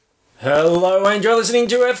Hello, and you're listening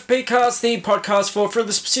to FP Cast, the podcast for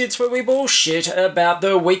Frivolous Pursuits, where we bullshit about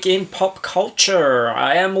the week in pop culture.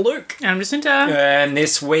 I am Luke. I'm Jacinta. And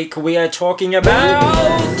this week we are talking about...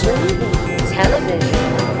 television,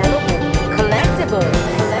 collectibles,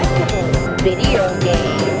 video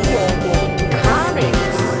games,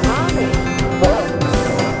 comics, books,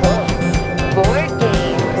 board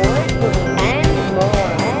games, and more.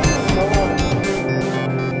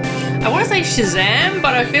 I want to say Shazam,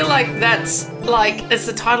 but I feel like it's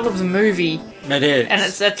the title of the movie. It is. And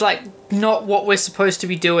that's like not what we're supposed to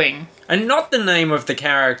be doing. And not the name of the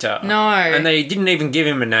character. No. And they didn't even give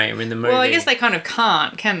him a name in the movie. Well, I guess they kind of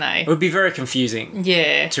can't, can they? It would be very confusing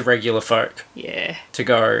Yeah. to regular folk Yeah. to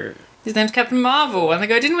go, His name's Captain Marvel. And they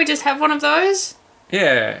go, didn't we just have one of those?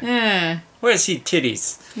 yeah, Yeah. where's his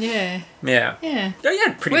titties? Yeah. Yeah. Yeah. Oh, you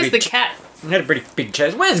had pretty Where's big the cat? You had a pretty big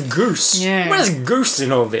chest. Where's Goose? Yeah. Where's Goose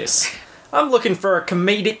in all this? I'm looking for a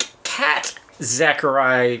comedic cat.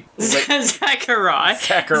 Zachary Zachary.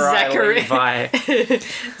 Levi.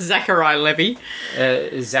 Zachary Levy.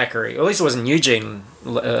 Zachary. At least it wasn't Eugene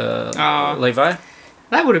Levi.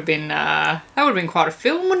 That would have been quite a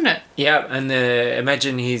film, wouldn't it? Yeah, and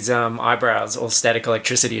imagine his eyebrows all static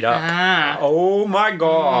electricityed up. Ah. Oh my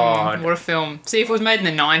god. What a film. See, if it was made in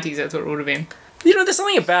the 90s, that's what it would have been. You know, there's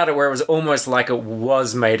something about it where it was almost like it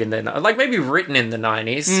was made in the... Like, maybe written in the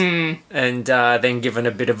 90s. And then given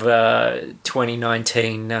a bit of a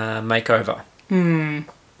 2019 makeover.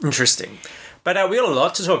 Interesting. But we got a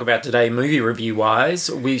lot to talk about today, movie review-wise.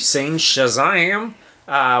 We've seen Shazam.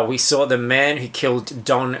 We saw The Man Who Killed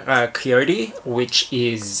Don Quixote, which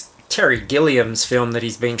is Terry Gilliam's film that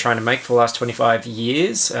he's been trying to make for the last 25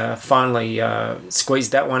 years. Finally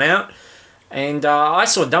squeezed that one out. And I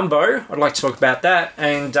saw Dumbo. I'd like to talk about that.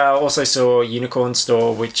 And also saw Unicorn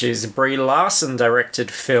Store, which is a Brie Larson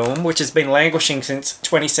directed film, which has been languishing since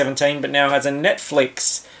 2017, but now has a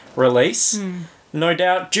Netflix release. No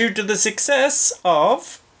doubt due to the success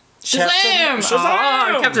of... Shazam!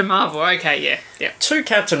 Shazam! Oh, Captain Marvel. Okay, yeah. 2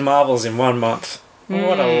 Captain Marvels in 1 month.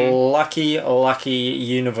 What a lucky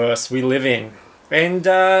universe we live in. And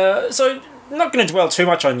so... I'm not going to dwell too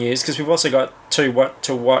much on news because we've also got 2 What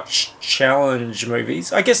to Watch challenge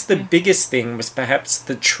movies. I guess the biggest thing was perhaps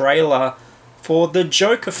the trailer for the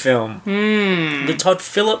Joker film. The Todd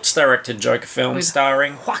Phillips directed Joker film With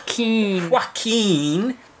starring Joaquin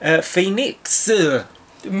Phoenix.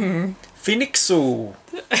 Phoenixo.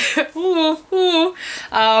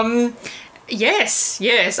 Yes.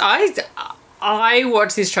 I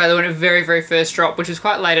watched this trailer when it very, very first dropped, which was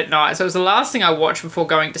quite late at night. So it was the last thing I watched before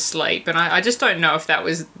going to sleep. And I just don't know if that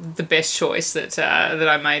was the best choice that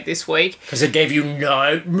I made this week. Because it gave you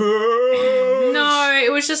nightmares. No,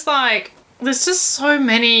 it was just like, there's just so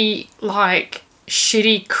many, like,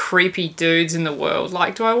 shitty, creepy dudes in the world.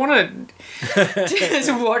 Like, do I want to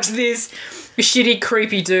just watch this shitty,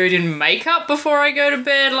 creepy dude in makeup before I go to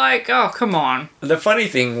bed? Like, oh, come on. The funny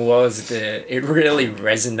thing was that it really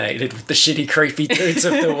resonated with the shitty, creepy dudes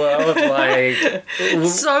of the world. Like,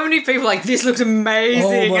 So many people like, this looks amazing.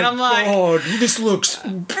 oh my and I'm like, god, this looks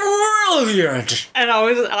brilliant. and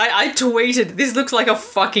I tweeted, this looks like a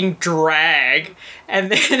fucking drag.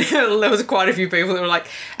 And then there was quite a few people that were like,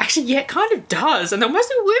 actually, yeah, it kind of does. And they're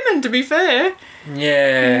mostly women, to be fair.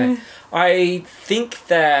 Yeah. I think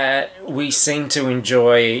that we seem to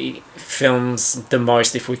enjoy films the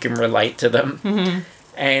most if we can relate to them.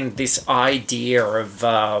 And this idea of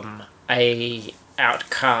a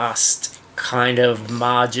outcast, kind of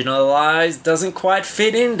marginalised, doesn't quite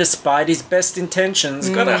fit in despite his best intentions.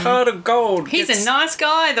 Got a heart of gold. He's a nice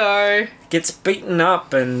guy, though. Gets beaten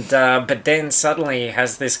up and but then suddenly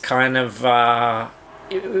has this kind of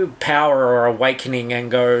power or awakening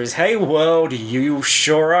and goes, hey world, you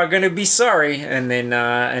sure are going to be sorry, and then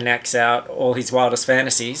enacts out all his wildest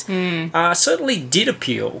fantasies. Certainly did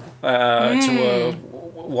appeal to a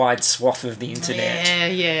wide swath of the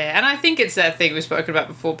internet. Yeah. And I think it's that thing we've spoken about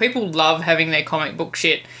before. People love having their comic book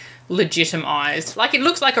shit legitimized. Like, it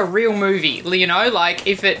looks like a real movie, you know? Like,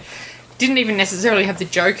 if it didn't even necessarily have the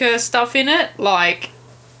Joker stuff in it, like,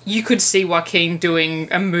 you could see Joaquin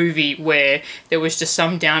doing a movie where there was just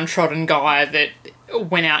some downtrodden guy that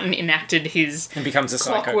went out and enacted his And becomes a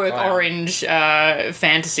psycho Clockwork clown. Orange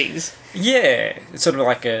fantasies. Yeah, it's sort of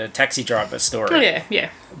like a Taxi Driver story. Oh, yeah.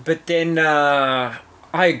 But then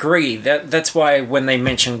I agree that's why when they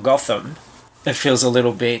mention Gotham, it feels a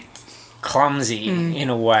little bit clumsy in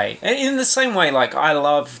a way. And in the same way, like, I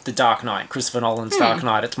love The Dark Knight, Christopher Nolan's Dark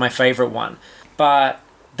Knight. It's my favourite one. But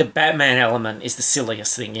the Batman element is the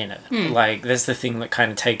silliest thing in it. Like, that's the thing that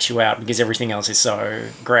kind of takes you out because everything else is so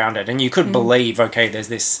grounded. And you could believe, okay, there's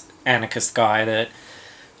this anarchist guy that,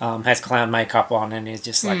 has clown makeup on and is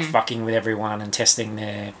just like fucking with everyone and testing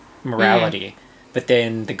their morality. But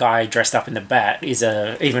then the guy dressed up in the bat is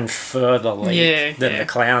a even further leap than the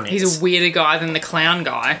clown is. He's a weirder guy than the clown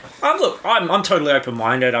guy. Look, I'm totally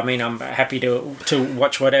open-minded. I mean, I'm happy to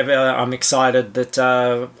watch whatever. I'm excited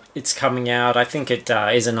that it's coming out. I think it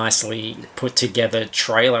is a nicely put-together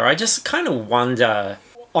trailer. I just kind of wonder,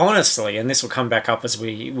 honestly, and this will come back up as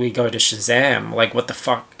we go to Shazam, like what the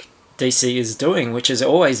fuck DC is doing, which has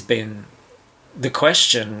always been the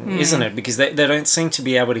question, isn't it? Because they don't seem to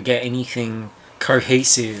be able to get anything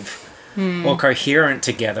cohesive or coherent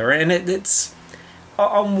together, and it's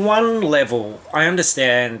on one level I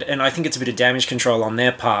understand, and I think it's a bit of damage control on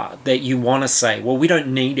their part, that you want to say, well, we don't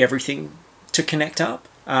need everything to connect up.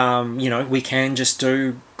 We can just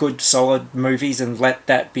do good solid movies and let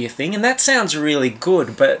that be a thing, and that sounds really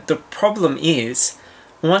good, but the problem is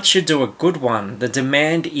once you do a good one, the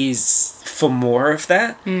demand is for more of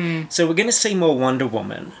that. So we're going to see more Wonder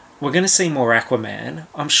Woman. We're going to see more Aquaman.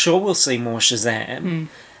 I'm sure we'll see more Shazam.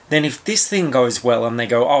 Then if this thing goes well and they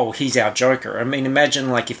go, oh, he's our Joker. I mean,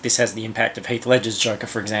 imagine like if this has the impact of Heath Ledger's Joker,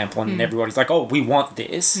 for example, and everybody's like, oh, we want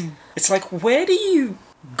this. It's like, where do you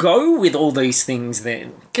go with all these things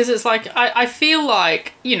then? Because it's like, I feel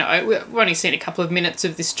like, we've only seen a couple of minutes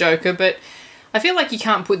of this Joker, but I feel like you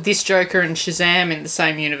can't put this Joker and Shazam in the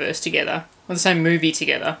same universe together, or the same movie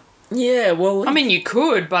together. Yeah, well... I mean, you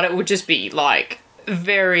could, but it would just be, like,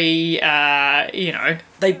 very,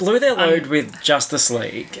 They blew their load with Justice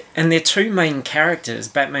League, and their two main characters,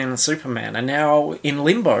 Batman and Superman, are now in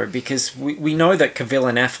limbo because we know that Cavill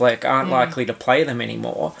and Affleck aren't likely to play them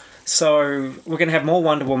anymore. So we're going to have more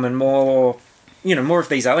Wonder Woman, more of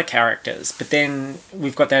these other characters. But then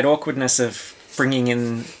we've got that awkwardness of bringing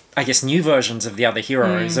in, I guess, new versions of the other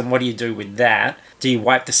heroes. And what do you do with that? Do you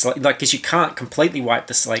wipe the slate? Like, because you can't completely wipe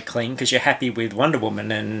the slate clean because you're happy with Wonder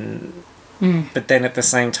Woman. But then at the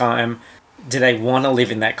same time, do they want to live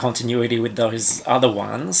in that continuity with those other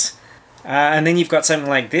ones? And then you've got something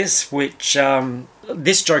like this, which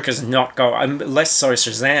this Joker's not less so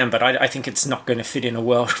Shazam, but I think it's not going to fit in a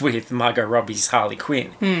world with Margot Robbie's Harley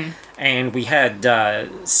Quinn. And we had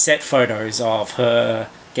set photos of her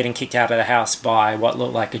getting kicked out of the house by what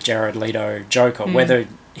looked like a Jared Leto Joker. Whether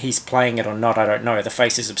he's playing it or not, I don't know. The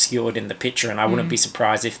face is obscured in the picture, and I wouldn't be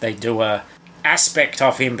surprised if they do a aspect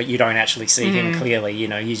of him, but you don't actually see him clearly.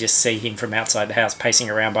 You just see him from outside the house pacing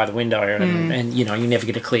around by the window, and you never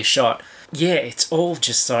get a clear shot. Yeah, it's all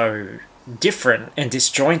just so different and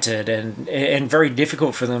disjointed and very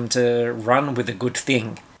difficult for them to run with a good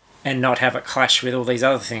thing and not have it clash with all these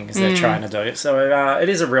other things they're trying to do. So it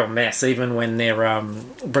is a real mess, even when they're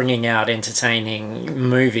bringing out entertaining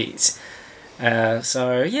movies.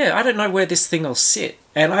 So, yeah, I don't know where this thing will sit.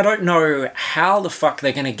 And I don't know how the fuck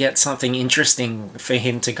they're going to get something interesting for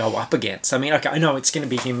him to go up against. I mean, okay, I know it's going to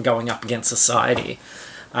be him going up against society.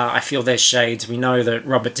 I feel there's shades. We know that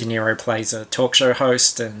Robert De Niro plays a talk show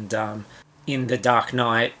host, and in The Dark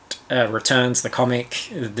Knight Returns, the comic,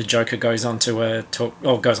 the Joker goes on to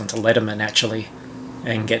Letterman, actually,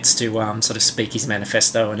 and gets to sort of speak his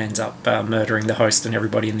manifesto and ends up murdering the host and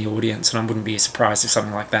everybody in the audience. And I wouldn't be surprised if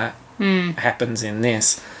something like that happens in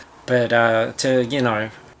this. But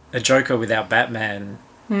to, a Joker without Batman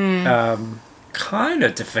kind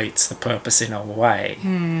of defeats the purpose in a way.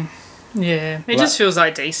 Yeah, it just feels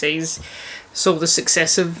like DC's saw the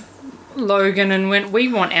success of Logan and went,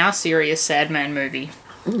 we want our serious Sadman movie.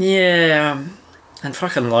 Yeah, and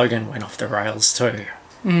fucking Logan went off the rails too.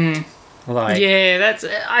 Yeah,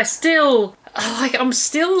 I'm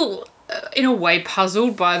still in a way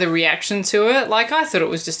puzzled by the reaction to it. Like, I thought it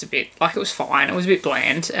was just a bit, it was fine. It was a bit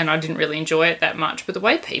bland, and I didn't really enjoy it that much. But the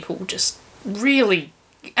way people just really...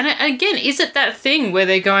 And again, is it that thing where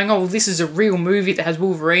they're going, oh, this is a real movie that has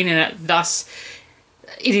Wolverine in it, thus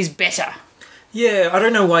it is better? Yeah, I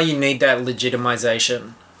don't know why you need that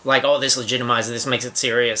legitimization. Like, oh, this legitimizes, this makes it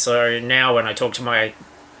serious. So now when I talk to my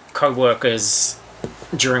co-workers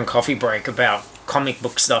during coffee break about comic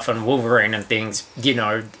book stuff and Wolverine and things,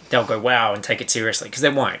 they'll go, wow, and take it seriously, because they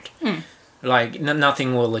won't. Like,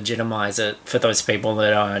 nothing will legitimize it for those people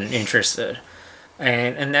that aren't interested.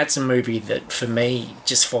 And that's a movie that, for me,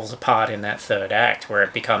 just falls apart in that third act, where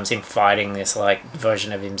it becomes him fighting this,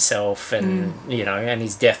 version of himself, and, and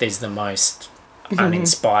his death is the most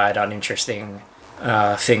uninspired, uninteresting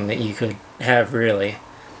thing that you could have, really.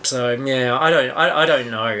 So, yeah, I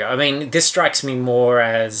don't know. I mean, this strikes me more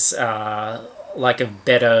as, a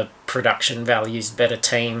better production values, better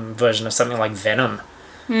team version of something like Venom.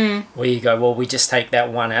 Where you go, well, we just take that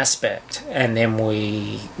one aspect and then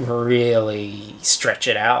we really stretch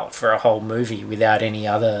it out for a whole movie without any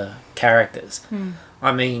other characters.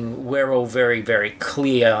 I mean, we're all very, very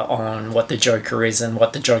clear on what the Joker is and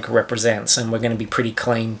what the Joker represents, and we're going to be pretty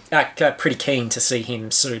keen to see him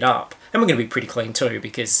suit up. And we're going to be pretty clean too,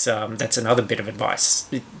 because that's another bit of advice.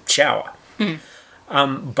 Shower.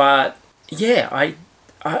 But, yeah,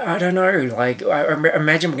 I don't know. Like, I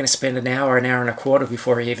imagine we're going to spend an hour and a quarter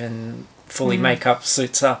before he even fully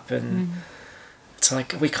suits up, and it's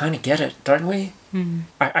like, we kind of get it, don't we?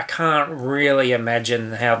 I can't really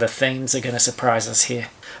imagine how the themes are going to surprise us here.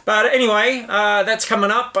 But anyway, that's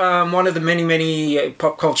coming up. One of the many, many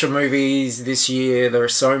pop culture movies this year. There are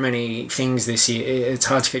so many things this year, it's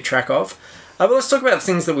hard to keep track of. But let's talk about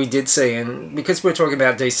things that we did see. And because we're talking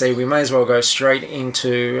about DC, we may as well go straight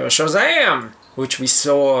into Shazam, which we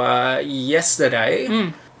saw yesterday. Do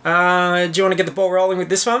you want to get the ball rolling with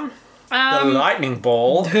this one? The lightning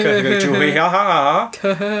ball.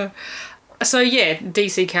 So yeah,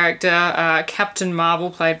 DC character Captain Marvel,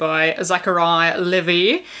 played by Zachary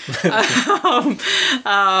Levi.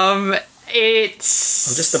 It's...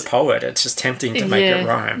 I'm just a poet. It's just tempting to make it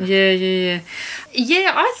rhyme. Yeah,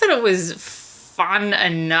 I thought it was fun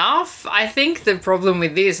enough. I think the problem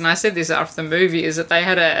with this, and I said this after the movie, is that they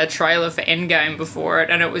had a trailer for Endgame before it,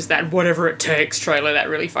 and it was that Whatever It Takes trailer, that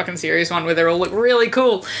really fucking serious one where they all look really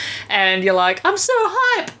cool, and you're like, I'm so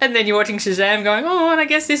hype, and then you're watching Shazam going, oh, and I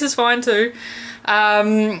guess this is fine too.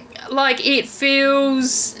 Like, it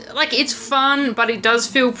feels like it's fun, but it does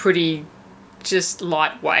feel pretty just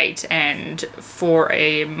lightweight and for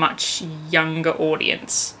a much younger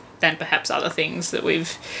audience than perhaps other things that we've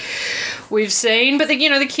seen. But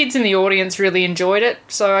the kids in the audience really enjoyed it,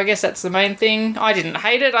 so I guess that's the main thing. I didn't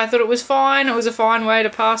hate it. I thought it was fine. It was a fine way to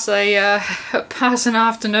pass an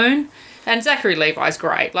afternoon. And Zachary Levi's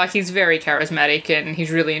great. Like, he's very charismatic and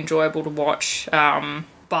he's really enjoyable to watch.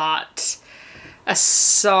 But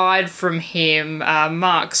aside from him,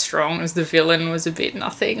 Mark Strong as the villain was a bit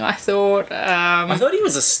nothing, I thought. I thought he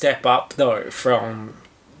was a step up, though, from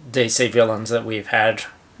DC villains that we've had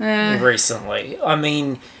recently. I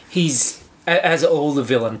mean, he's, as all the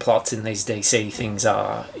villain plots in these DC things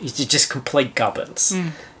are, it's just complete gubbins.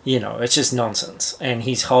 It's just nonsense. And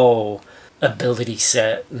his whole ability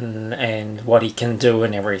set and what he can do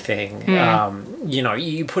and everything,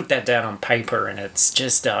 you put that down on paper and it's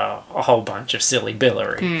just a whole bunch of silly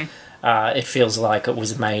billery. It feels like it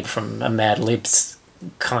was made from a Mad Libs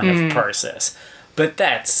kind of process. But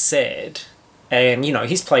that said, and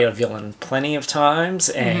he's played a villain plenty of times,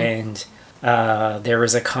 and there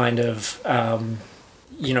is a kind of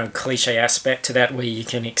cliche aspect to that where you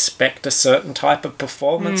can expect a certain type of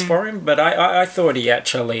performance for him. But I thought he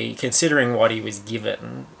actually, considering what he was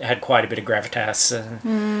given, had quite a bit of gravitas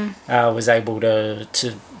and was able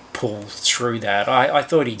to pull through that. I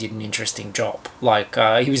thought he did an interesting job. Like,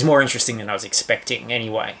 he was more interesting than I was expecting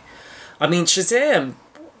anyway. I mean, Shazam,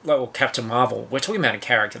 well, Captain Marvel, we're talking about a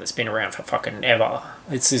character that's been around for fucking ever.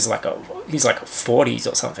 He's like a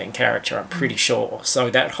 40s or something character, I'm pretty sure. So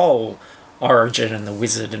that whole origin and the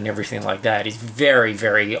wizard and everything like that is very,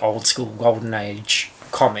 very old school golden age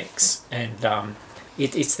comics, and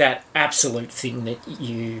it's that absolute thing that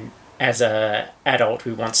you, as a adult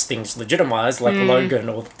who wants things legitimized, like Logan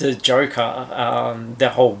or the Joker, the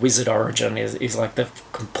whole wizard origin is like the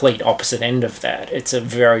complete opposite end of that. It's a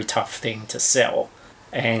very tough thing to sell,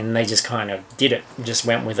 and they just kind of did it, just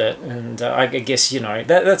went with it. And I guess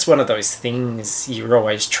that's one of those things you're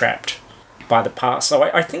always trapped by the past. So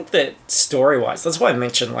I think that story-wise, that's why I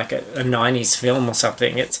mentioned like a 90s film or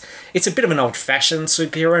something. It's a bit of an old-fashioned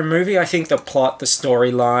superhero movie. I think the plot, the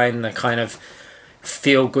storyline, the kind of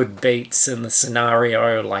feel-good beats and the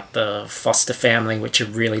scenario, like the foster family, which are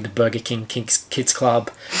really the Burger King Kids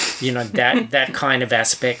Club, that kind of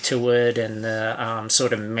aspect to it, and the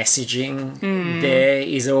sort of messaging there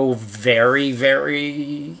is all very,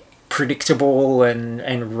 very predictable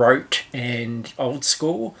and rote and old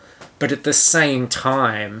school. But at the same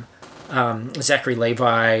time, Zachary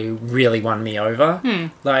Levi really won me over.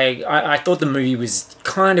 Like, I thought the movie was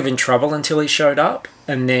kind of in trouble until he showed up,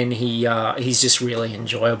 and then he's just really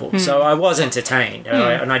enjoyable. So I was entertained,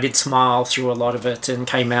 and I did smile through a lot of it, and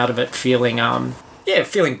came out of it feeling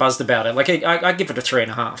buzzed about it. Like, I give it a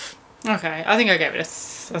 3.5. Okay, I think I gave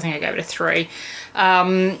it a 3.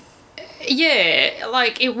 Yeah,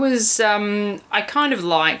 like, it was, I kind of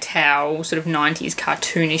liked how sort of 90s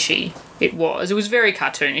cartoonishy it was. It was very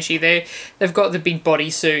cartoonishy. They've got the big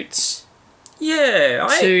bodysuits. Yeah.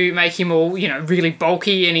 To make him all, really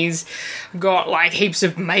bulky, and he's got, like, heaps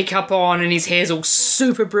of makeup on, and his hair's all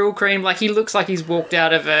super Brill cream. Like, he looks like he's walked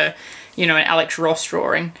out of an Alex Ross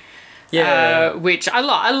drawing. Yeah. Which I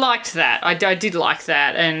liked that. I did like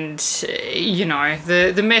that, and you know,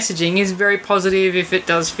 the messaging is very positive. If it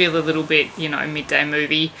does feel a little bit, you know, midday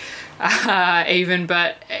movie, even,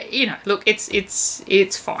 but you know, look,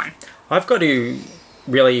 it's fine. I've got to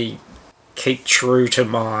really keep true to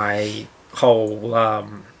my whole, I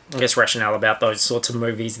guess, rationale about those sorts of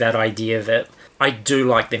movies. That idea that I do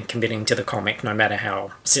like them committing to the comic, no matter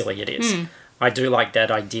how silly it is. I do like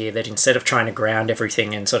that idea that instead of trying to ground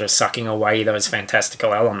everything and sort of sucking away those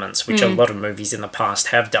fantastical elements, which a lot of movies in the past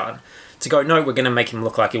have done, to go, no, we're going to make him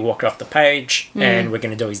look like he walked off the page, and we're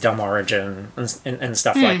going to do his dumb origin and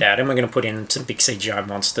stuff like that, and we're going to put in some big CGI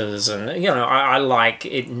monsters, and, you know, I like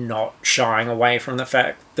it not shying away from the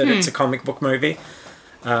fact that it's a comic book movie.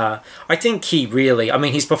 I think he really, I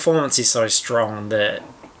mean, his performance is so strong that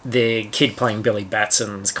the kid playing Billy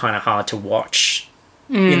Batson's kind of hard to watch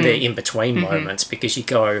in the in-between moments, because you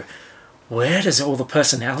go, where does all the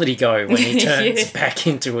personality go when he turns back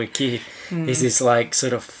into a kid? He's this, like,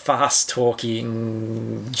 sort of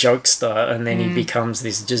fast-talking jokester, and then he becomes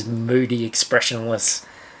this just moody, expressionless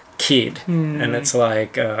kid. And it's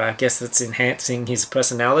like, I guess that's enhancing his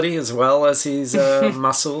personality as well as his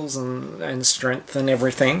muscles and strength and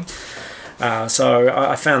everything. So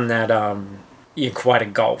I found that quite a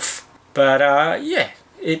gulf. But, yeah.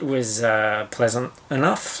 It was pleasant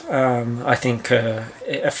enough. I think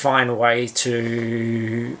a fine way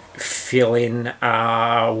to fill in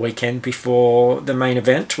our weekend before the main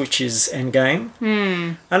event, which is Endgame.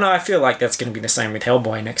 And I feel like that's going to be the same with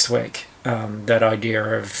Hellboy next week. That idea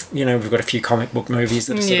of, you know, we've got a few comic book movies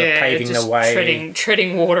that are sort of paving the way.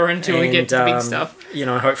 Treading water until we get to the big stuff. You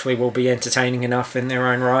know, hopefully we'll be entertaining enough in their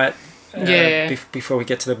own right. Before we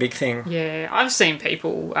get to the big thing. Yeah, I've seen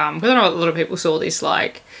people, because I know a lot of people saw this,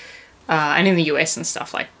 like, and in the US and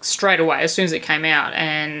stuff, like, straight away, as soon as it came out,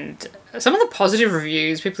 and some of the positive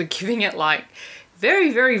reviews, people are giving it, like,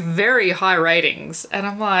 very, very, very high ratings, and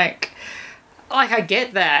I'm like, I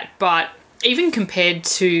get that, but even compared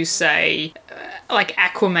to, say, like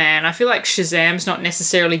Aquaman, I feel like Shazam's not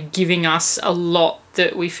necessarily giving us a lot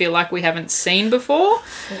that we feel like we haven't seen before.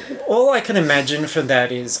 All I can imagine for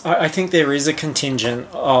that is, I think there is a contingent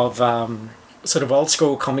of sort of old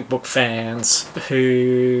school comic book fans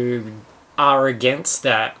who are against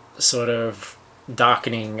that sort of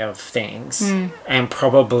darkening of things and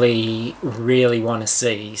probably really want to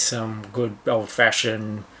see some good old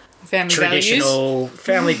fashioned traditional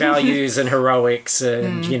family values and heroics,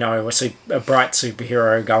 and you know, a bright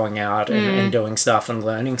superhero going out and doing stuff and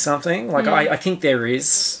learning something. Like I think there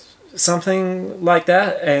is something like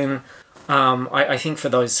that, and I think for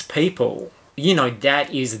those people, you know,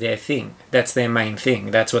 that is their thing. That's their main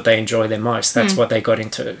thing. That's what they enjoy the most. That's what they got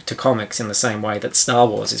into comics, in the same way that Star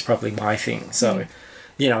Wars is probably my thing. So,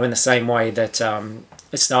 you know, in the same way that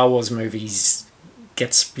Star Wars movies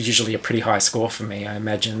gets usually a pretty high score for me. I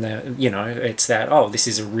imagine that, you know, it's that, oh, this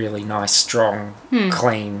is a really nice, strong,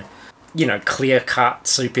 clean, you know, clear-cut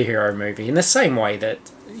superhero movie. In the same way that,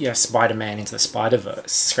 you know, Spider-Man Into the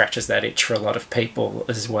Spider-Verse scratches that itch for a lot of people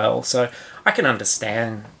as well. So I can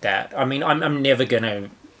understand that. I mean, I'm never going to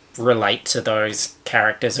relate to those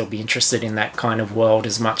characters or be interested in that kind of world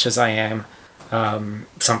as much as I am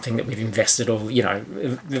something that we've invested, or, you know,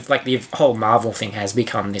 like the whole Marvel thing has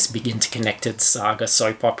become this big interconnected saga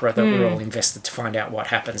soap opera that we're all invested to find out what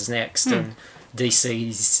happens next. And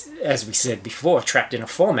DC's, as we said before, trapped in a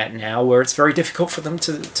format now where it's very difficult for them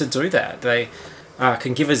to do that. They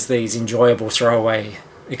can give us these enjoyable throwaway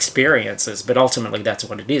experiences, but ultimately that's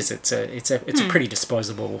what it is. It's a pretty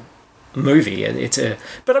disposable movie.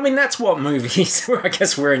 But I mean, that's what movies I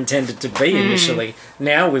guess were intended to be initially.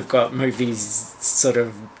 Now we've got movies sort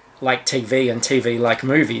of like TV and TV like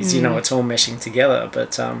movies. You know, it's all meshing together.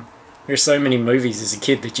 But there's so many movies as a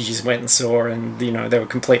kid that you just went and saw, and, you know, they were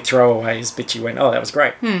complete throwaways, but you went, oh, that was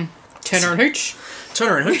great. Turner and Hooch.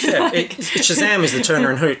 Turner and Hooch, yeah. Shazam is the Turner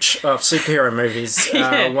and Hooch of superhero movies,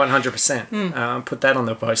 100%. Put that on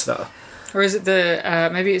the poster. Or is it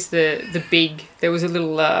maybe it's the Big, there was a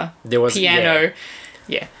little piano.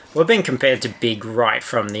 Yeah. Well, being compared to Big right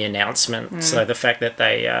from the announcement, so the fact that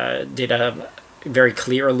they did a very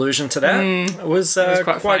clear allusion to that was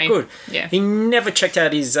quite good. Yeah. He never checked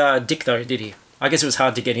out his dick, though, did he? I guess it was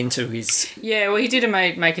hard to get into his... Yeah, well, he did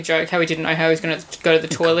make a joke how he didn't know how he was going to go to the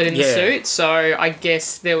toilet in the suit, so I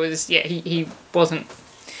guess there was... Yeah, he wasn't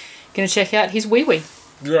going to check out his wee-wee.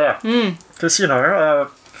 Yeah. Because, you know,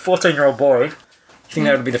 14-year-old boy, I think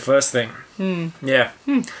that would be the first thing. Yeah.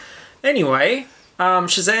 Anyway,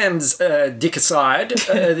 Shazam's dick aside,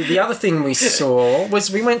 the other thing we saw was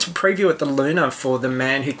we went to preview at the Luna for The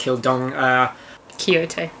Man Who Killed Don...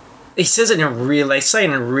 Quixote. he says it in a they say it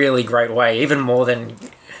in a really great way, even more than...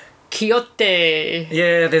 Quixote.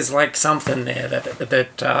 Yeah, there's like something there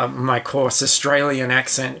that my coarse Australian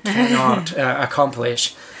accent cannot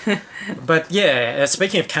accomplish. But yeah,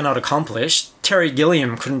 speaking of cannot accomplish, Terry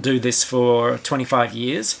Gilliam couldn't do this for 25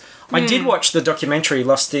 years. I did watch the documentary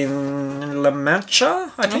Lost in La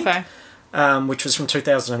Mancha, I think, which was from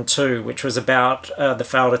 2002, which was about the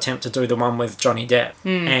failed attempt to do the one with Johnny Depp.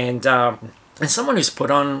 And as someone who's put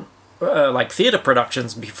on like theatre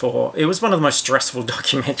productions before, it was one of the most stressful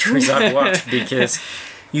documentaries I've watched because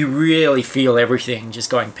you really feel everything just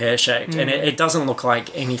going pear-shaped. And it doesn't look like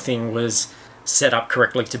anything was set up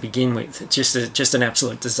correctly to begin with. It's just an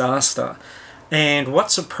absolute disaster. And what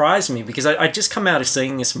surprised me, because I just come out of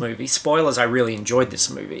seeing this movie, spoilers, I really enjoyed this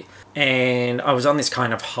movie. And I was on this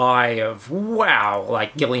kind of high of, wow,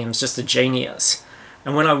 like Gilliam's just a genius.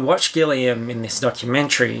 And when I watched Gilliam in this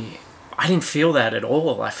documentary, I didn't feel that at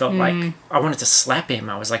all. I felt like I wanted to slap him.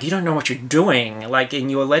 I was like, you don't know what you're doing. Like,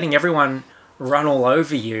 and you were letting everyone run all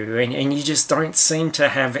over you, and you just don't seem to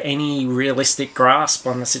have any realistic grasp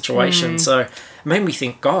on the situation. So it made me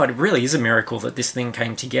think, God, it really is a miracle that this thing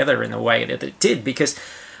came together in the way that it did, because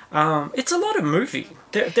it's a lot of movie.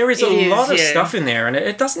 There is a lot of stuff in there, and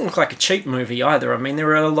it doesn't look like a cheap movie either. I mean, there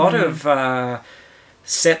are a lot of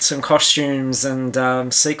sets and costumes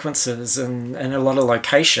and sequences and a lot of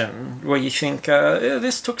location where you think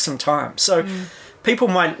this took some time. So people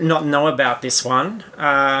might not know about this one.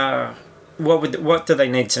 What do they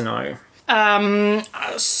need to know?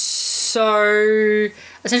 So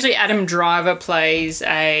essentially Adam Driver plays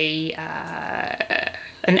they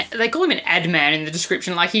call him an ad man in the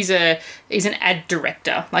description. Like he's an ad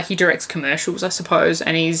director. Like he directs commercials, I suppose,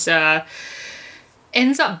 and he's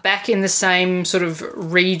ends up back in the same sort of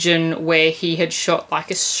region where he had shot like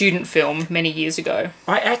a student film many years ago.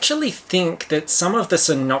 I actually think that some of the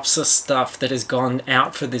synopsis stuff that has gone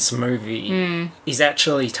out for this movie is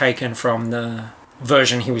actually taken from the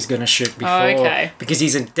version he was going to shoot before. Because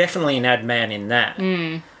he's definitely an ad man in that.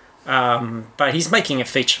 But he's making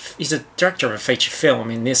he's a director of a feature film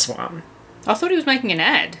in this one. I thought he was making an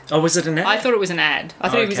ad. Oh, was it an ad? I thought it was an ad. I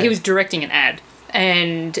thought he was directing an ad.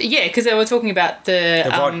 And yeah, because they were talking about the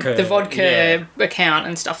vodka account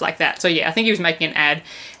and stuff like that. So yeah, I think he was making an ad,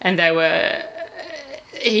 and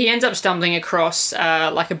he ends up stumbling across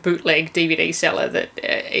like a bootleg DVD seller that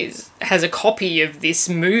has a copy of this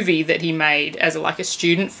movie that he made as a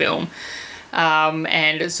student film,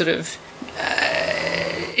 and it sort of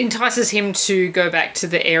entices him to go back to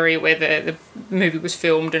the area where the movie was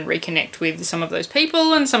filmed and reconnect with some of those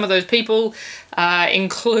people, and some of those people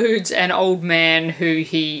includes an old man who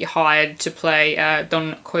he hired to play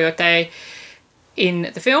Don Quixote in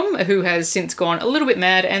the film, who has since gone a little bit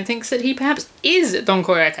mad and thinks that he perhaps is Don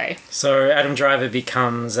Quixote. So Adam Driver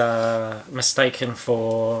becomes mistaken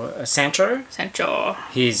for Sancho.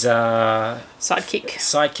 His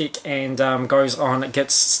sidekick, and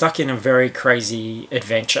gets stuck in a very crazy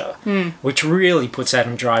adventure, which really puts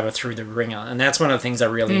Adam Driver through the ringer. And that's one of the things I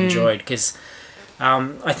really enjoyed, because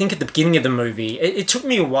I think at the beginning of the movie, it took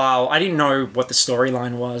me a while. I didn't know what the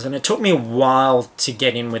storyline was, and it took me a while to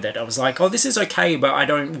get in with it. I was like, oh, this is okay, but I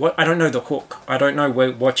don't know the hook. I don't know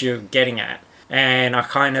what you're getting at. And I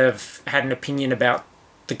kind of had an opinion about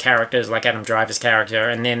the characters, like Adam Driver's character,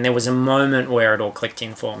 and then there was a moment where it all clicked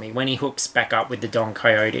in for me, when he hooks back up with the Don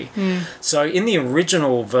Quixote. So in the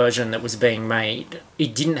original version that was being made,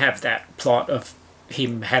 it didn't have that plot of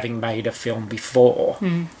him having made a film before.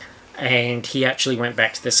 And he actually went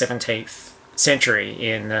back to the 17th century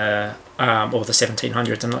or the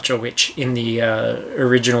 1700s, I'm not sure which, in the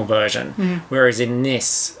original version. Whereas in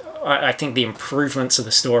this, I think the improvements of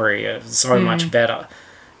the story are so much better.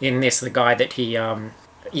 In this, the guy that he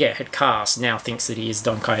had cast now thinks that he is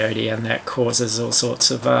Don Quixote, and that causes all sorts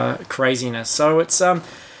of craziness. So it's I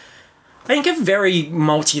think a very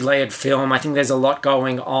multi-layered film. I think there's a lot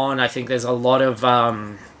going on. I think there's a lot of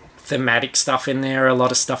thematic stuff in there, a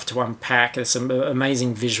lot of stuff to unpack. There's some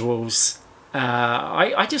amazing visuals.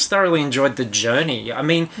 I just thoroughly enjoyed the journey. I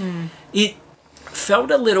mean, it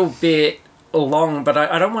felt a little bit long, but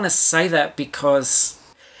I don't want to say that because,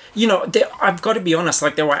 I've got to be honest,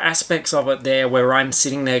 there were aspects of it there where I'm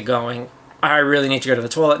sitting there going, I really need to go to the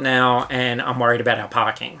toilet now, and I'm worried about our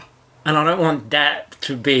parking. And I don't want that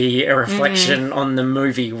to be a reflection on the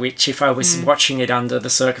movie, which if I was watching it under the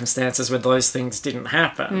circumstances where those things didn't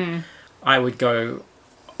happen, I would go,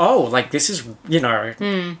 oh, this is,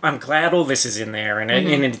 I'm glad all this is in there, and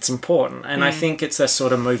it's important. And I think it's the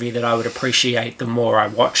sort of movie that I would appreciate the more I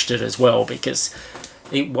watched it as well, because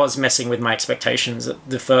it was messing with my expectations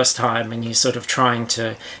the first time, and you're sort of trying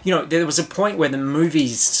to, there was a point where the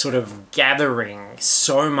movie's sort of gathering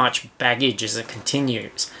so much baggage as it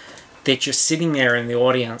continues that you're sitting there in the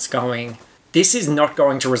audience going, this is not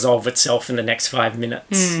going to resolve itself in the next 5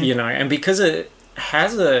 minutes, and because it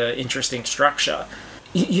has a interesting structure,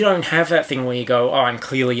 you don't have that thing where you go, oh, I'm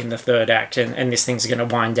clearly in the third act and this thing's going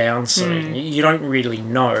to wind down soon. You don't really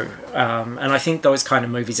know. And I think those kind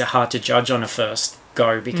of movies are hard to judge on a first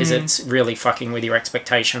go because it's really fucking with your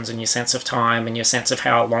expectations and your sense of time and your sense of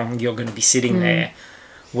how long you're going to be sitting there.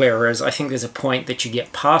 Whereas I think there's a point that you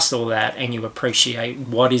get past all that and you appreciate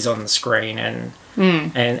what is on the screen and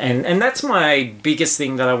that's my biggest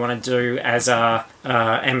thing that I want to do as a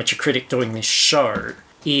amateur critic doing this show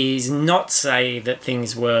is not say that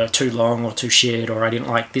things were too long or too shit or I didn't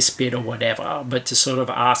like this bit or whatever, but to sort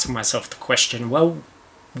of ask myself the question, well,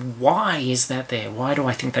 why is that there? Why do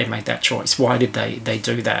I think they made that choice? Why did they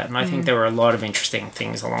do that? And I think there were a lot of interesting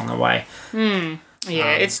things along the way.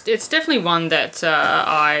 Yeah, it's definitely one that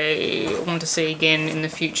I want to see again in the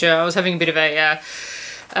future. I was having a bit of a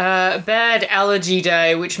bad allergy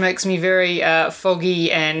day, which makes me very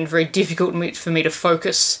foggy and very difficult for me to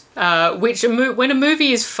focus. When a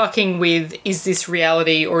movie is fucking with, is this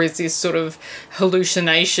reality or is this sort of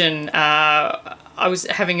hallucination? I was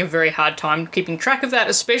having a very hard time keeping track of that,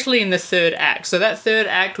 especially in the third act. So that third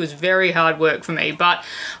act was very hard work for me, but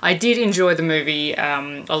I did enjoy the movie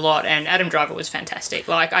a lot, and Adam Driver was fantastic.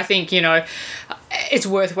 Like, I think, it's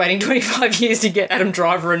worth waiting 25 years to get Adam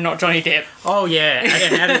Driver and not Johnny Depp. Oh, yeah.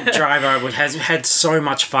 And Adam Driver has had so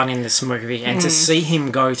much fun in this movie, and to see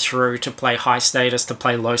him go through to play high status, to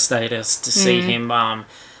play low status, to see him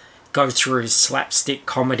go through slapstick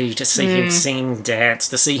comedy, to see him sing, dance,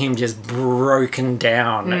 to see him just broken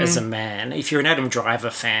down as a man. If you're an Adam Driver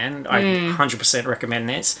fan, I 100% recommend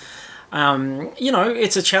this.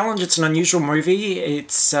 It's a challenge. It's an unusual movie.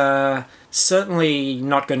 It's certainly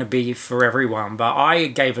not going to be for everyone, but I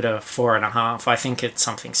gave it a 4.5. I think it's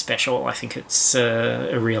something special. I think it's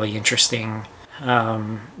a really interesting,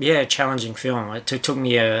 challenging film. It took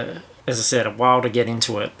me, as I said, a while to get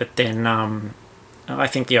into it, but then I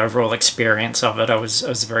think the overall experience of it, I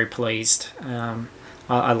was very pleased.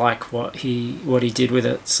 I like what he did with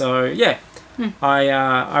it. So yeah,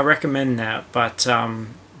 I recommend that. But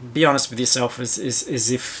be honest with yourself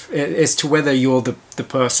as to whether you're the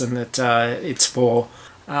person that it's for.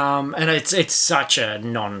 And it's such a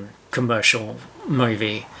non-commercial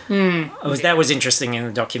movie. That was interesting in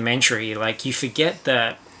the documentary. Like, you forget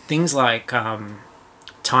that things like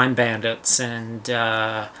Time Bandits and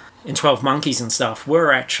 12 Monkeys and stuff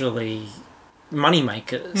were actually money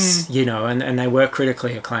makers, and they were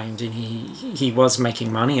critically acclaimed, and he was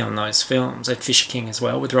making money on those films. And Fisher King as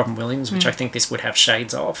well with Robin Williams, which I think this would have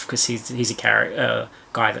shades of, because he's a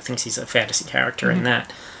guy that thinks he's a fantasy character in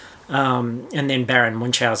that. And then Baron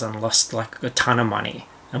Munchausen lost like a ton of money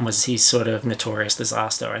and was his sort of notorious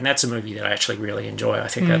disaster. And that's a movie that I actually really enjoy. I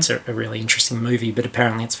think that's a really interesting movie, but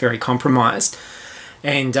apparently it's very compromised.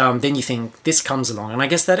 And then you think, this comes along. And I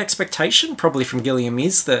guess that expectation probably from Gilliam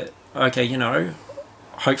is that, okay,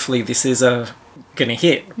 hopefully this is going to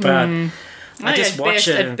hit. But I just watch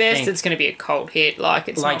it at best, it's going to be a cult hit. Like,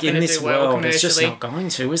 it's not going to do well commercially. It's just not going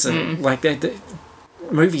to, is it? Like, the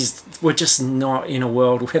movies, we're just not in a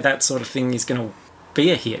world where that sort of thing is going to be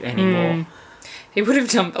a hit anymore. He would have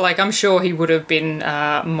done, I'm sure he would have been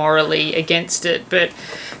morally against it, but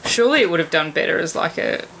surely it would have done better as like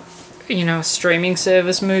a streaming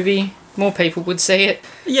service movie. More people would see it.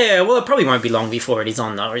 Yeah, well, it probably won't be long before it is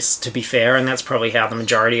on those, to be fair, and that's probably how the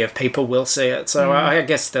majority of people will see it. So I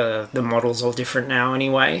guess the model's all different now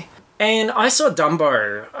anyway. And I saw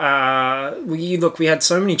Dumbo. We had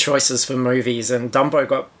so many choices for movies, and Dumbo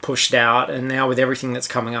got pushed out, and now with everything that's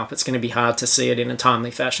coming up, it's going to be hard to see it in a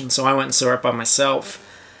timely fashion. So I went and saw it by myself.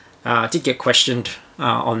 I did get questioned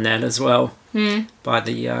on that as well by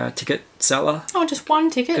the ticket seller. Oh, just one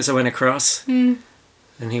ticket? Because I went across.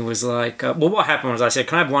 And he was like, well, what happened was I said,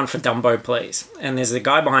 can I have one for Dumbo, please? And there's the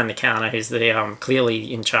guy behind the counter who's the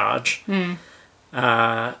clearly in charge.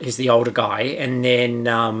 He's the older guy. And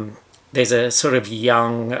then there's a sort of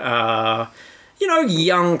young,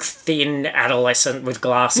 young, thin adolescent with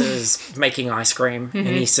glasses making ice cream. And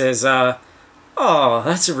he says, oh,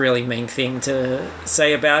 that's a really mean thing to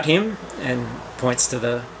say about him. And points to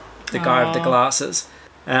the guy with the glasses.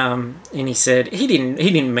 And he said, he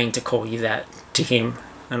didn't mean to call you that to him.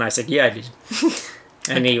 And I said, yeah, I did.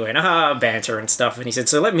 And he went, banter and stuff. And he said,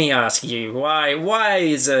 so let me ask you, why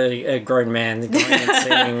is a grown man going and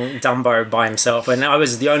seeing Dumbo by himself? And I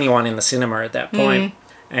was the only one in the cinema at that point.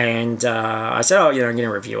 And I said, I'm going to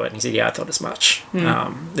review it. And he said, yeah, I thought as much.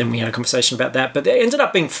 Then we had a conversation about that. But there ended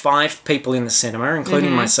up being 5 people in the cinema,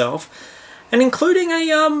 including myself, and including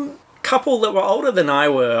a couple that were older than I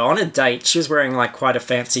were on a date. She was wearing like quite a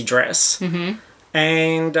fancy dress. Mm-hmm.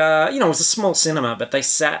 And, it was a small cinema, but they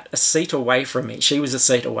sat a seat away from me. She was a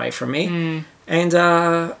seat away from me. And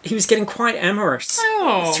he was getting quite amorous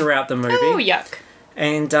throughout the movie. Oh, yuck.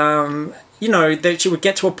 And, that she would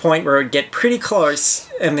get to a point where it would get pretty close,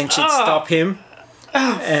 and then she'd stop him.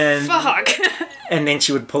 Oh, and, fuck. And then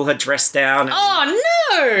she would pull her dress down and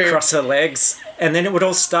no! cross her legs, and then it would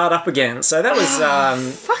all start up again. So that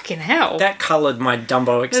was... fucking hell. That coloured my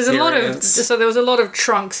Dumbo experience. There was a lot of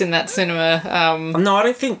trunks in that cinema. No, I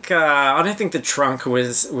don't think the trunk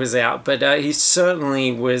was out, but he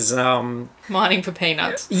certainly was... mining for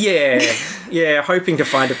peanuts. Yeah, hoping to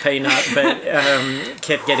find a peanut, but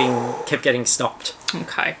kept getting stopped.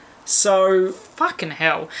 Okay. So... Fucking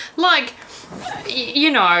hell. Like,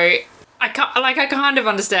 I kind of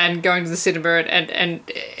understand going to the cinema and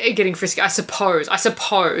getting frisky. I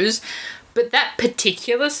suppose. But that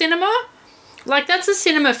particular cinema, like, that's a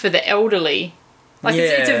cinema for the elderly. Like,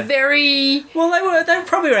 it's a very... Well, they were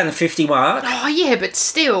probably around the 50 mark. Oh, yeah, but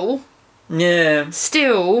still. Yeah.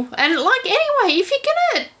 Still. And, like, anyway, if you're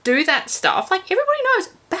gonna do that stuff, like, everybody knows,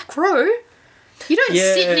 back row. You don't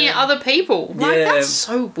sit near other people. Like, that's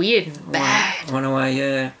so weird and bad. One away,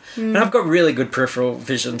 yeah. And I've got really good peripheral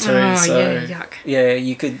vision too. Yuck. Yeah,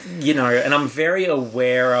 you could, and I'm very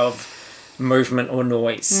aware of movement or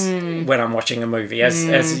noise when I'm watching a movie,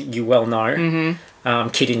 as you well know. Mm-hmm.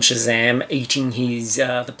 Kid in Shazam eating his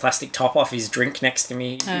the plastic top off his drink next to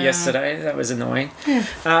me yesterday. That was annoying. Yeah.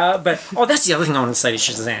 But that's the other thing I want to say to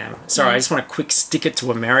Shazam. Sorry, I just want to quick stick it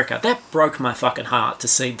to America. That broke my fucking heart to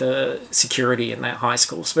see the security in that high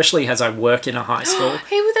school, especially as I work in a high school.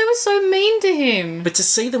 They were so mean to him. But to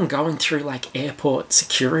see them going through like airport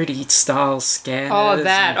security style scanners. Oh,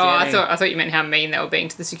 that. I thought you meant how mean they were being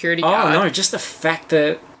to the security guard. Oh no, just the fact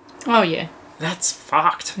that. Oh yeah. That's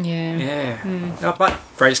fucked. Yeah. Yeah. But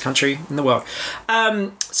greatest country in the world.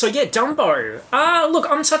 Dumbo. Look,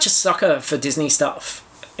 I'm such a sucker for Disney stuff.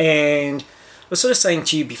 And I was sort of saying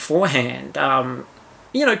to you beforehand,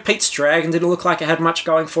 Pete's Dragon didn't look like it had much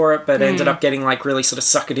going for it, but ended up getting like really sort of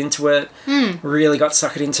suckered into it. Really got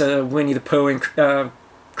suckered into Winnie the Pooh and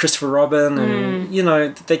Christopher Robin.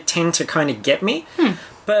 And, they tend to kind of get me.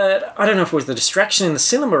 But I don't know if it was the distraction in the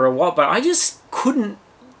cinema or what, but I just couldn't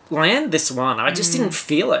land this one. I just didn't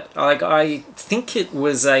feel it. Like, I think it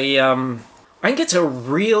was I think it's a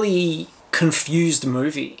really confused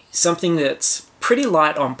movie. Something that's pretty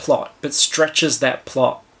light on plot, but stretches that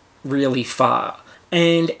plot really far.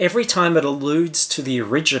 And every time it alludes to the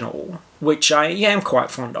original, which I am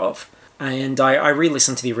quite fond of, and I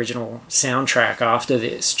re-listened to the original soundtrack after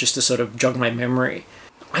this, just to sort of jog my memory.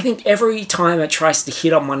 I think every time it tries to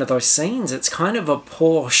hit on one of those scenes, it's kind of a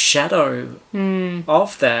poor shadow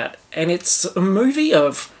of that. And it's a movie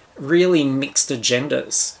of really mixed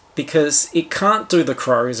agendas, because it can't do The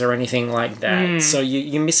Crows or anything like that. So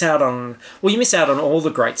you miss out on... Well, you miss out on all the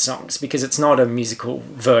great songs, because it's not a musical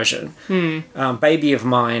version. Baby of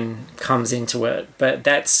Mine comes into it, but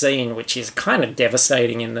that scene, which is kind of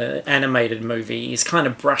devastating in the animated movie, is kind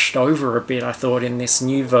of brushed over a bit, I thought, in this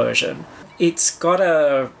new version. It's got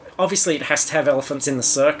obviously it has to have elephants in the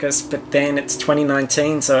circus, but then it's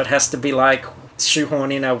 2019, so it has to be like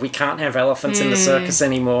shoehorn in a we can't have elephants in the circus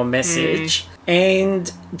anymore message.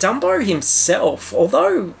 And Dumbo himself,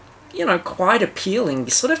 although, quite appealing,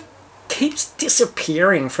 sort of keeps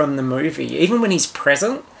disappearing from the movie. Even when he's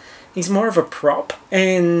present, he's more of a prop.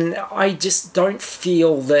 And I just don't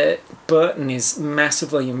feel that Burton is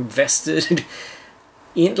massively invested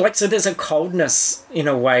so there's a coldness in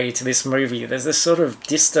a way to this movie. There's this sort of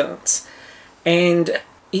distance, and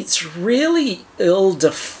it's really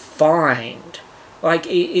ill-defined. Like,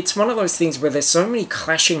 it's one of those things where there's so many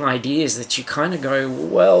clashing ideas that you kind of go,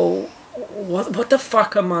 well, what the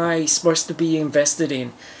fuck am I supposed to be invested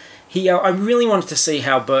in? I really wanted to see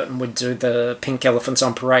how Burton would do the Pink Elephants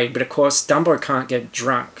on Parade, but of course Dumbo can't get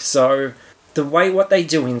drunk, so what they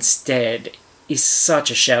do instead is such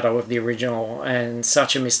a shadow of the original and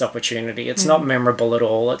such a missed opportunity. It's not memorable at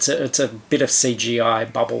all. It's a bit of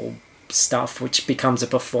CGI bubble stuff which becomes a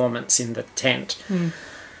performance in the tent. And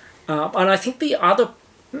I think the other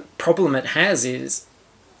problem it has is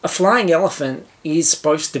a flying elephant is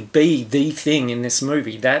supposed to be the thing in this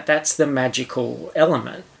movie. That's the magical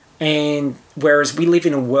element. And whereas we live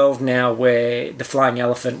in a world now where the flying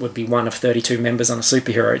elephant would be one of 32 members on a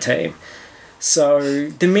superhero team, so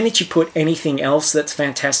the minute you put anything else that's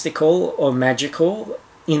fantastical or magical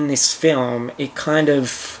in this film, it kind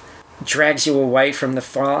of drags you away from the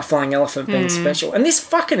flying elephant being special. And this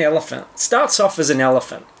fucking elephant starts off as an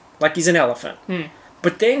elephant. Like, he's an elephant.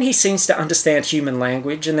 But then he seems to understand human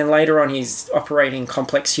language, and then later on he's operating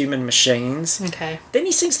complex human machines. Okay. Then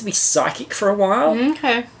he seems to be psychic for a while.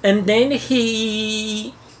 Okay. And then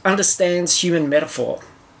he understands human metaphor.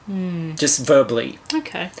 Just verbally.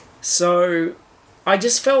 Okay. So I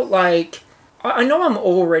just felt like... I know I'm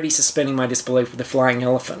already suspending my disbelief with the flying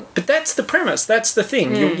elephant, but that's the premise. That's the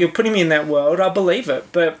thing. You're putting me in that world. I believe it.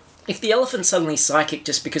 But if the elephant's suddenly psychic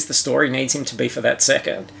just because the story needs him to be for that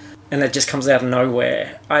second, and that just comes out of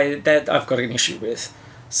nowhere, I've got an issue with.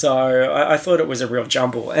 So I thought it was a real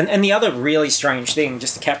jumble. And the other really strange thing,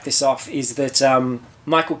 just to cap this off, is that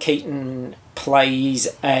Michael Keaton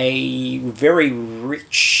plays a very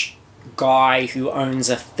rich guy who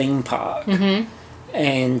owns a theme park.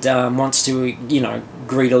 And wants to,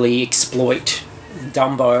 greedily exploit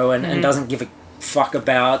Dumbo and doesn't give a fuck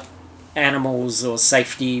about animals or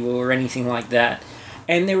safety or anything like that.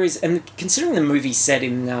 And considering the movie's set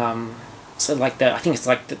in, I think it's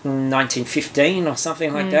like the 1915 or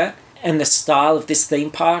something like that, and the style of this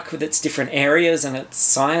theme park with its different areas and its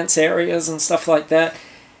science areas and stuff like that,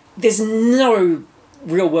 there's no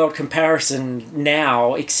real world comparison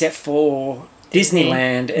now except for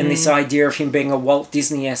Disneyland and this idea of him being a Walt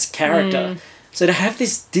Disney-esque character. So to have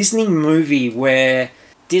this Disney movie where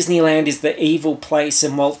Disneyland is the evil place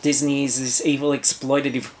and Walt Disney is this evil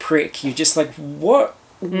exploitative prick, you're just like, what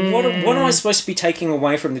am I supposed to be taking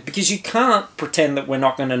away from this? Because you can't pretend that we're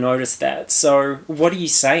not going to notice that. So what are you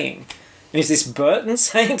saying? Is this Burton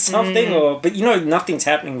saying something? But nothing's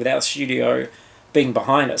happening without studio being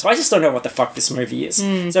behind us. So I just don't know what the fuck this movie is.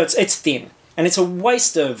 So it's thin. And it's a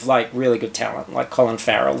waste of, really good talent, like Colin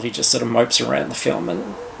Farrell, who just sort of mopes around the film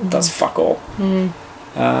and does fuck all.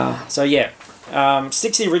 So, yeah.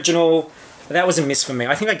 Sticks the original. That was a miss for me.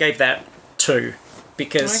 I think I gave that 2,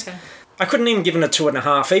 because I couldn't even give it a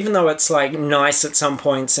 2.5, even though it's, nice at some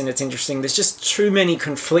points and it's interesting. There's just too many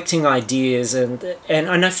conflicting ideas, and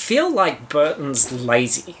I feel like Burton's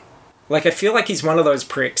lazy. I feel like he's one of those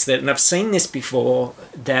pricks that, and I've seen this before,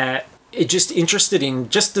 that are just interested in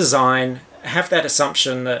just design, have that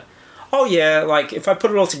assumption that, if I put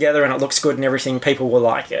it all together and it looks good and everything, people will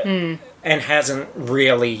like it. And hasn't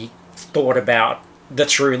really thought about the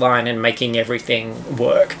through line and making everything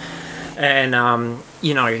work. And,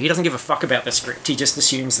 he doesn't give a fuck about the script. He just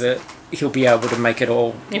assumes that he'll be able to make it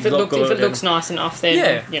all look good. If it looks nice enough,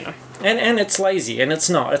 then, And it's lazy, and it's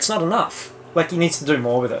not enough. He needs to do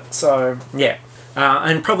more with it. So, yeah.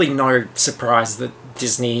 And probably no surprise that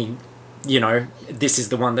Disney... this is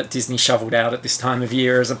the one that Disney shoveled out at this time of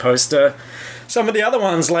year as opposed to some of the other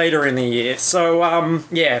ones later in the year. So,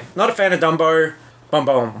 not a fan of Dumbo.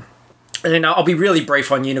 Boom. And then I'll be really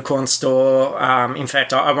brief on Unicorn Store. In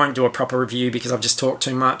fact, I won't do a proper review because I've just talked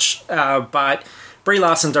too much. But Brie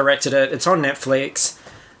Larson directed it. It's on Netflix.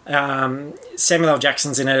 Samuel L.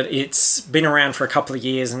 Jackson's in it. It's been around for a couple of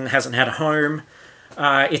years and hasn't had a home.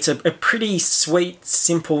 It's a pretty sweet,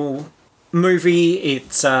 simple movie.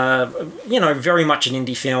 It's very much an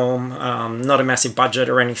indie film, not a massive budget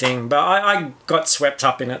or anything, but I got swept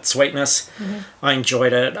up in its sweetness. I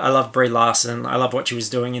enjoyed it. I love Brie Larson. I love what she was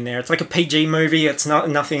doing in there. It's like a PG movie. It's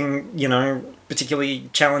nothing particularly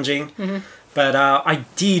challenging, but I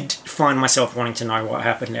did find myself wanting to know what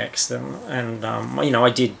happened next, and I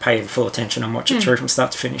did pay full attention and watch it through from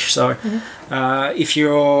start to finish. So if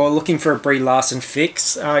you're looking for a Brie Larson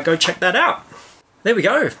fix, go check that out. There we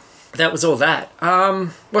go. That was all that.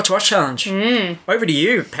 Watch challenge. Over to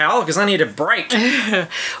you, pal, because I need a break.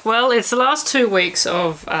 Well, it's the last 2 weeks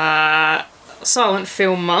of Silent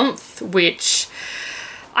Film Month, which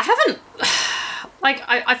I haven't...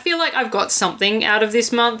 I feel like I've got something out of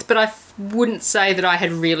this month, but I wouldn't say that I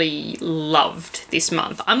had really loved this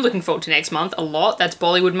month. I'm looking forward to next month a lot. That's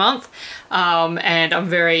Bollywood month. And I'm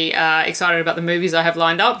very excited about the movies I have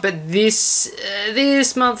lined up, but this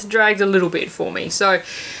month dragged a little bit for me. So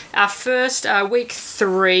our first week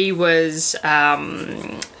 3 was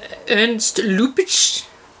Ernst Lubitsch,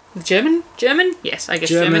 German? Yes, I guess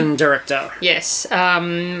German director. Yes.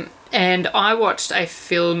 And I watched a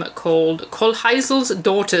film called Kohlheisel's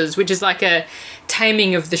Daughters, which is like a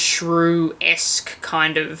Taming of the Shrew-esque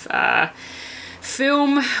kind of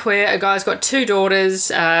film where a guy's got 2 daughters.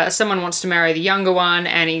 Someone wants to marry the younger one,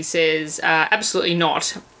 and he says, absolutely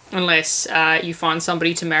not, unless you find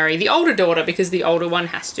somebody to marry the older daughter, because the older one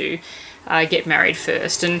has to get married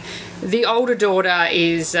first. And the older daughter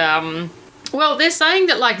is Well, they're saying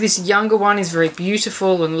that, like, this younger one is very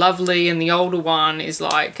beautiful and lovely, and the older one is,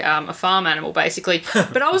 like, a farm animal, basically.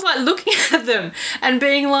 But I was, like, looking at them and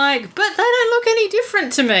being like, but they don't look any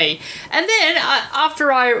different to me. And then,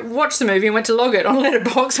 after I watched the movie and went to log it on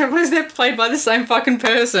Letterboxd, I realised they're played by the same fucking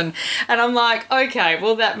person. And I'm like, okay,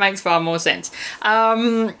 well, that makes far more sense.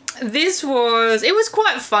 It was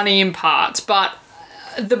quite funny in parts, but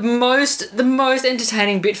the most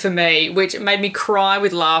entertaining bit for me, which made me cry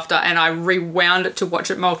with laughter, and I rewound it to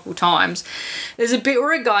watch it multiple times. There's a bit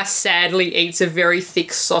where a guy sadly eats a very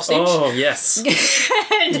thick sausage. Oh, yes.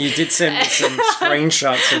 You did send me some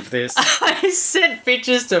screenshots of this. I sent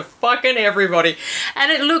pictures to fucking everybody,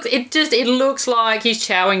 and it looks like he's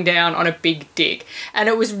chowing down on a big dick, and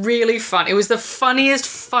it was really fun. It was the funniest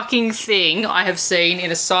fucking thing I have seen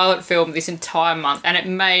in a silent film this entire month, and it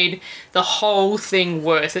made the whole thing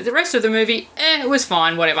worth it. The rest of the movie, it was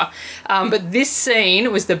fine, whatever. But this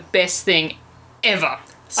scene was the best thing ever.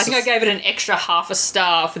 I think I gave it an extra half a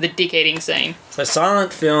star for the dick eating scene. So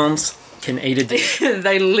silent films can eat a dick.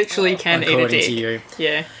 They literally can eat a dick. According to you.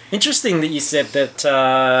 Yeah. Interesting that you said that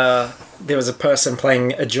there was a person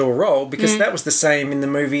playing a dual role, because that was the same in the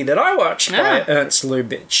movie that I watched by Ernst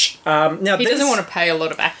Lubitsch. Now He doesn't want to pay a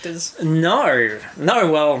lot of actors. No,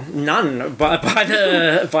 well, none by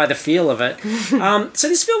the feel of it. So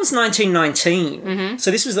this film's 1919. Mm-hmm.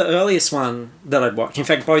 So this was the earliest one that I'd watched. In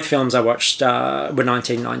fact, both films I watched were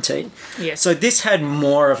 1919. Yes. So this had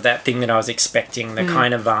more of that thing that I was expecting, the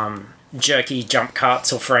kind of jerky jump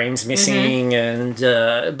cuts or frames missing, and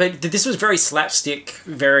but this was very slapstick,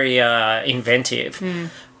 very inventive.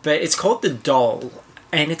 But it's called The Doll,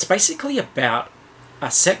 and it's basically about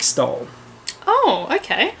a sex doll. Oh,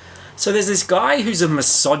 okay. So there's this guy who's a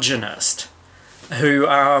misogynist who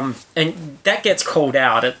and that gets called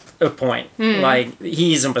out at a point. Like,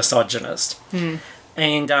 he is a misogynist.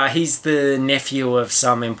 And he's the nephew of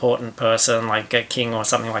some important person, like a king or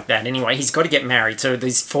something like that. Anyway, he's got to get married. So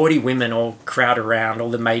these 40 women all crowd around, all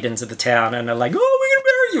the maidens of the town, and they're like, oh, we're going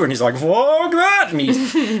to marry you. And he's like, fuck that. And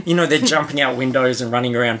he's, they're jumping out windows and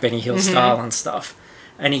running around Benny Hill style and stuff.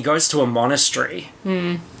 And he goes to a monastery.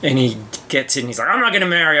 And he gets in, he's like, I'm not going to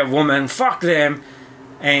marry a woman. Fuck them.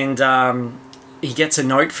 And he gets a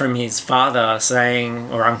note from his father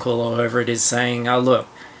saying, or uncle or whoever it is, saying, oh, look,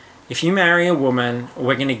 if you marry a woman,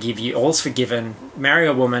 we're going to give you, all's forgiven, marry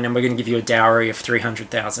a woman and we're going to give you a dowry of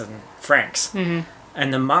 300,000 francs.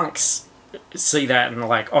 And the monks see that and they're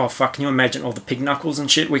like, oh, fuck, can you imagine all the pig knuckles and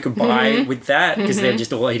shit we could buy with that? Because they're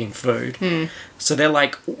just all eating food. So they're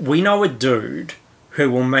like, we know a dude who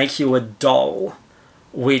will make you a doll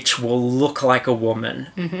which will look like a woman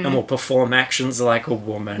and will perform actions like a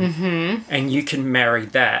woman. And you can marry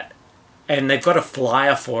that. And they've got a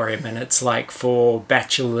flyer for him, and it's like, for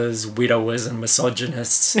bachelors, widowers, and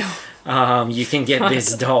misogynists, you can get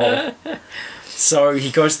this doll. So he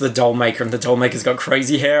goes to the doll maker, and the doll maker's got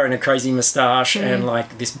crazy hair and a crazy moustache, and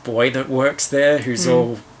like this boy that works there who's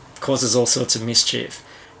causes all sorts of mischief.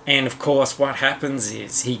 And of course, what happens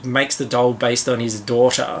is he makes the doll based on his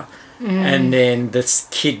daughter. And then this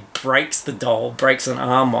kid breaks the doll, breaks an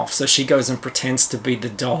arm off. So she goes and pretends to be the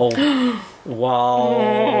doll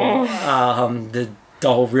while the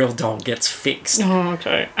real doll gets fixed. Oh,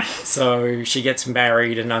 okay. So she gets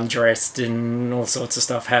married and undressed and all sorts of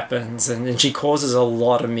stuff happens. And she causes a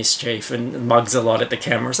lot of mischief and mugs a lot at the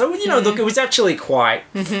camera. So, look, it was actually quite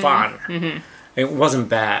fun. It wasn't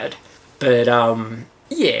bad. But,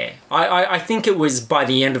 yeah, I think it was by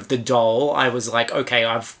the end of The Doll, I was like, okay,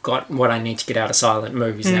 I've got what I need to get out of silent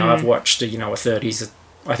movies now. I've watched, a 30s,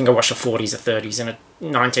 I think I watched a 40s, a 30s, and a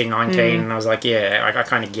 1919, and I was like, yeah, I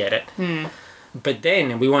kind of get it. But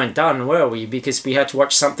then we weren't done, were we? Because we had to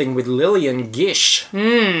watch something with Lillian Gish.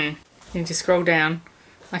 You need to scroll down.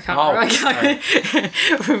 I can't.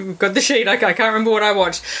 We've got the sheet. I can't remember what I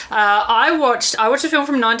watched. I watched a film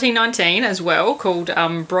from 1919 as well called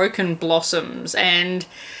Broken Blossoms, and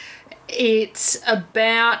it's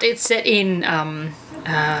set in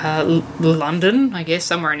London, I guess,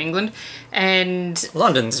 somewhere in England, and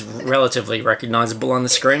London's relatively recognisable on the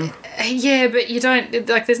screen. Yeah, but you don't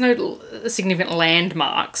there's no significant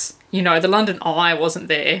landmarks. The London Eye wasn't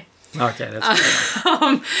there. Okay, that's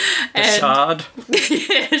good. The Shard.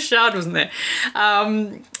 Yeah, Shard wasn't there.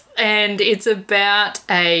 And it's about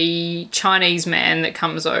a Chinese man that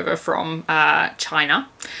comes over from China.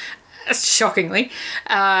 Shockingly,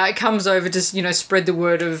 comes over to spread the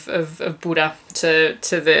word of Buddha to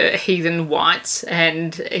the heathen whites,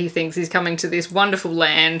 and he thinks he's coming to this wonderful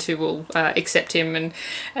land who will accept him, and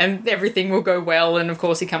everything will go well. And of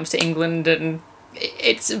course, he comes to England, and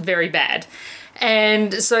it's very bad.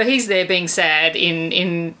 And so he's there being sad in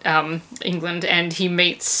England, and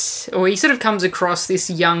he sort of comes across this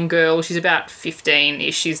young girl. She's about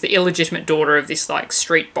 15-ish. She's the illegitimate daughter of this, like,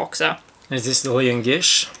 street boxer. Is this Lillian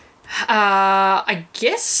Gish? I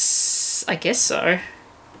guess so.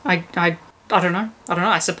 I don't know.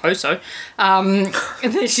 I suppose so. And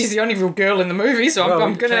then she's the only real girl in the movie, so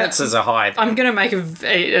I'm gonna. Chances are high. I'm gonna make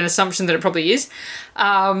an assumption that it probably is.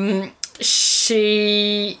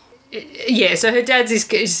 So her dad's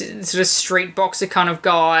this sort of street boxer kind of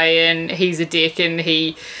guy, and he's a dick, and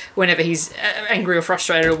whenever he's angry or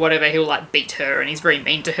frustrated or whatever, he'll, like, beat her, and he's very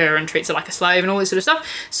mean to her and treats her like a slave and all this sort of stuff.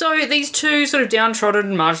 So these two sort of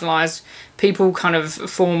downtrodden and marginalised people kind of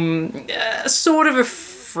form sort of a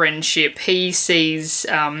friendship. He sees,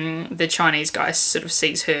 the Chinese guy sort of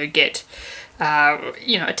sees her get,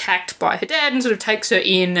 attacked by her dad, and sort of takes her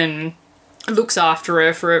in and looks after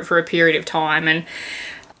her for a period of time. And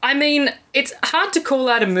I mean, it's hard to call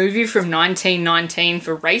out a movie from 1919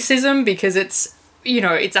 for racism, because it's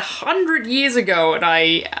 100 years ago, and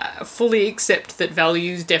I fully accept that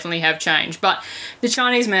values definitely have changed. But the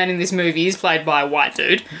Chinese man in this movie is played by a white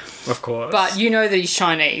dude. Of course. But you know that he's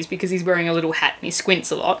Chinese because he's wearing a little hat and he squints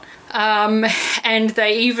a lot. And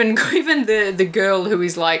they even the girl who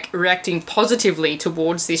is, like, reacting positively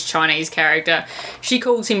towards this Chinese character, she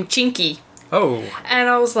calls him Chinky. Oh. And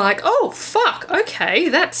I was like, oh, fuck, okay,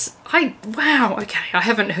 wow, okay. I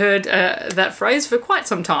haven't heard that phrase for quite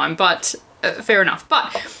some time, but fair enough.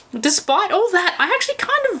 But despite all that, I actually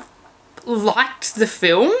kind of liked the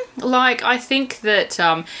film. Like, I think that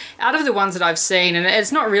out of the ones that I've seen, and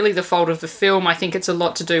it's not really the fault of the film, I think it's a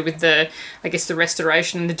lot to do with the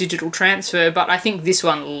restoration and the digital transfer, but I think this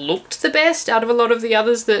one looked the best out of a lot of the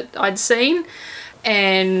others that I'd seen.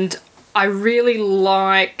 And I really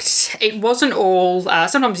liked, it wasn't all,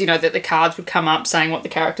 sometimes, that the cards would come up saying what the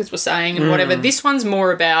characters were saying and whatever. This one's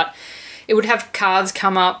more about, it would have cards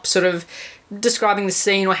come up sort of describing the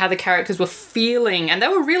scene or how the characters were feeling, and they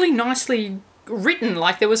were really nicely written.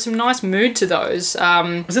 Like, there was some nice mood to those.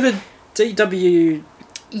 Was it a DW?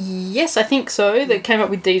 Yes, I think so. They came up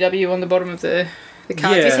with DW on the bottom of the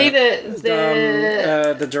cards. Yeah. Is he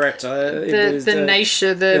the director?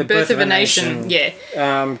 The Birth of a Nation.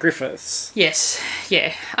 Yeah. Griffiths. Yes.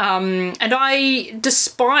 Yeah. And I,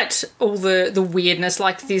 despite all the weirdness,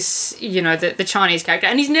 like this, the Chinese character,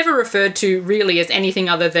 and he's never referred to really as anything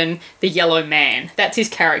other than the Yellow Man. That's his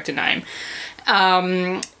character name.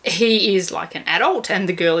 He is, like, an adult, and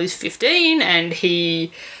the girl is 15, and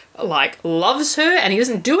he, like, loves her, and he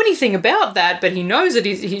doesn't do anything about that, but he knows that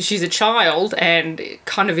she's a child, and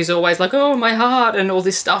kind of is always like, oh, my heart, and all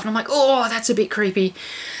this stuff. And I'm like, oh, that's a bit creepy.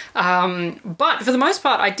 But for the most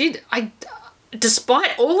part,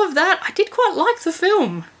 despite all of that, I did quite like the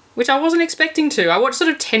film, which I wasn't expecting to. I watched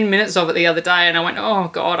sort of 10 minutes of it the other day, and I went, oh,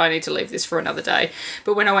 God, I need to leave this for another day.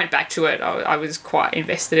 But when I went back to it, I was quite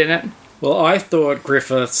invested in it. Well, I thought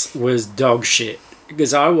Griffiths was dog shit,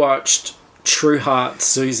 because I watched True Heart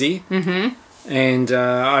Susie, and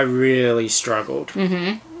I really struggled.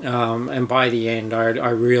 And by the end, I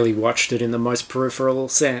really watched it in the most peripheral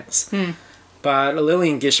sense. But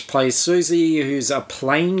Lillian Gish plays Susie, who's a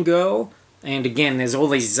plain girl, and again, there's all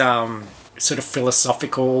these sort of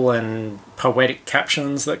philosophical and poetic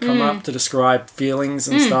captions that come up to describe feelings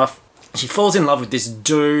and stuff. She falls in love with this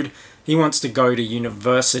dude. He wants to go to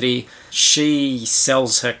university. She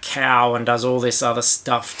sells her cow and does all this other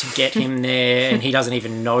stuff to get him there, and he doesn't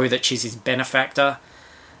even know that she's his benefactor.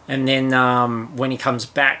 And then when he comes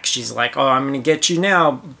back, she's like, oh, I'm going to get you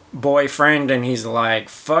now, boyfriend. And he's like,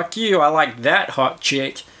 fuck you, I like that hot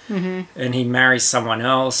chick. And he marries someone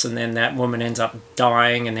else, and then that woman ends up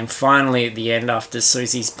dying. And then finally at the end, after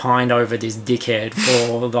Susie's pined over this dickhead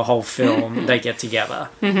for the whole film, they get together.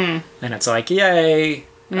 And it's like, yay.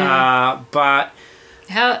 But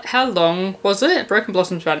how long was it? Broken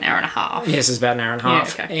Blossom's about an hour and a half. Yes, it's about an hour and a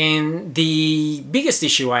half. Yeah, okay. And the biggest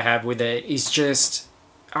issue I have with it is just,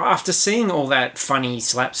 after seeing all that funny,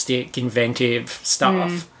 slapstick, inventive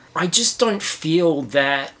stuff, I just don't feel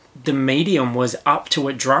that the medium was up to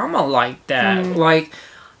a drama like that. Like,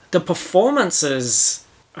 the performances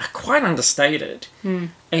are quite understated.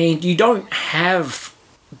 And you don't have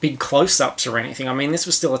big close-ups or anything. I mean, this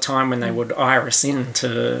was still a time when they would iris in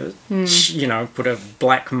to, put a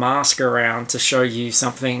black mask around to show you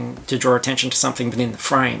something, to draw attention to something within the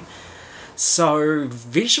frame. So,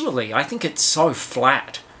 visually, I think it's so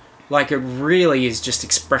flat. Like, it really is just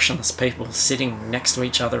expressionless people sitting next to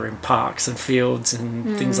each other in parks and fields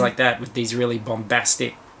and things like that, with these really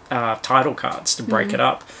bombastic title cards to break it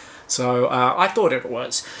up. So, I thought it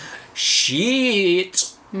was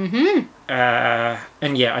shit. And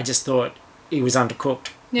yeah, I just thought it was undercooked.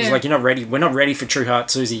 It was Yeah. like, you're not ready. We're not ready for True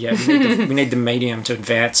Heart Susie yet. We need the medium to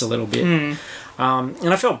advance a little bit. And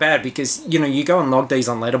I felt bad because, you know, you go and log these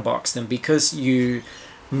on Letterboxd, and because you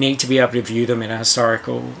need to be able to view them in a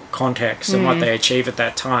historical context and what they achieve at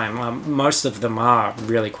that time, most of them are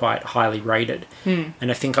really quite highly rated. And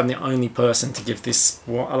I think I'm the only person to give this,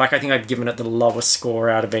 like, I think I've given it the lowest score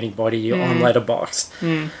out of anybody on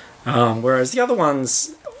Letterboxd. Whereas the other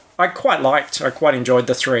ones, I quite liked. I quite enjoyed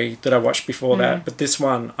the 3 that I watched before that, but this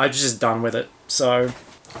one, I'm just done with it. So,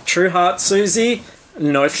 True Heart Susie,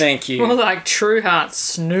 no thank you. More like True Heart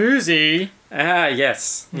Snoozy. Ah,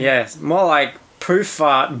 yes, yes. More like Poo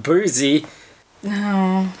Fart Boozy.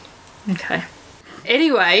 Oh, okay.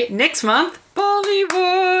 Anyway, next month,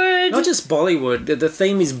 Bollywood. Not just Bollywood, the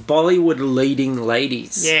theme is Bollywood leading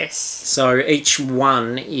ladies. Yes. So each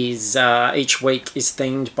one is, each week is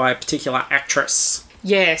themed by a particular actress.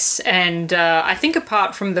 Yes, and I think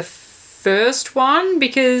apart from the first one,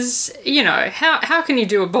 because, you know, how can you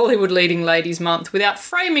do a Bollywood leading ladies month without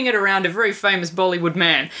framing it around a very famous Bollywood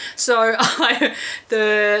man? So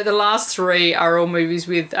the last 3 are all movies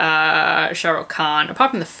with Shah Rukh Khan, apart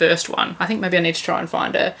from the first one. I think maybe I need to try and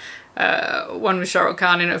find one with Shah Rukh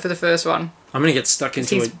Khan in it for the first one. I'm going to get stuck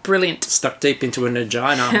into He's it. brilliant. Stuck deep into a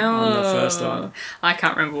vagina on the first one. I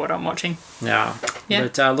can't remember what I'm watching. Yeah. Yeah.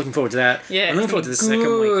 But looking forward to that. Yeah, I'm looking it's forward to the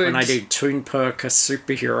second week when I good. do Toon Perk, a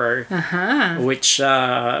superhero, which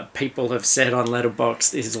people have said on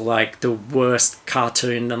Letterboxd is like the worst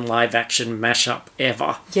cartoon and live action mashup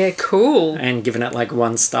ever. Yeah, cool. And given it like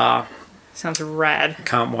 1 star. Sounds rad.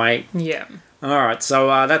 Can't wait. Yeah. All right, so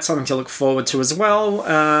that's something to look forward to as well.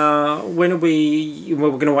 When are we're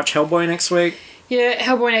going to watch Hellboy next week? Yeah,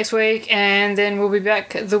 Hellboy next week, and then we'll be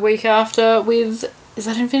back the week after with... Is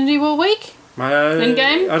that Infinity War week?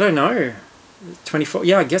 Endgame? I don't know. 24.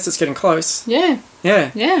 Yeah, I guess it's getting close. Yeah.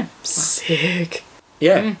 Yeah. Yeah. Sick.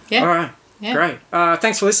 Yeah. yeah. All right. Yeah. Great.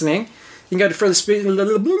 Thanks for listening. You can go to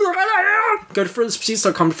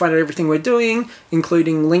furtherspecies.com to find out everything we're doing,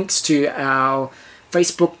 including links to our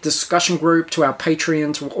Facebook discussion group, to our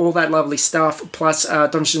Patreon, to all that lovely stuff. Plus,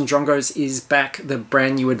 Dungeons and Drongos is back. The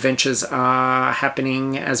brand new adventures are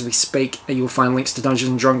happening as we speak. You'll find links to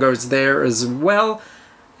Dungeons and Drongos there as well.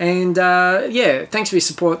 And yeah, thanks for your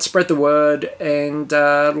support. Spread the word, and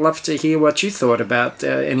love to hear what you thought about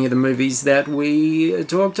any of the movies that we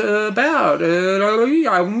talked about.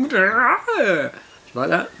 Like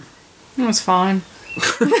that? That's fine.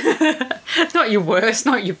 Not your worst,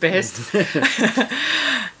 not your best.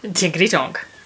 Tinkety tonk.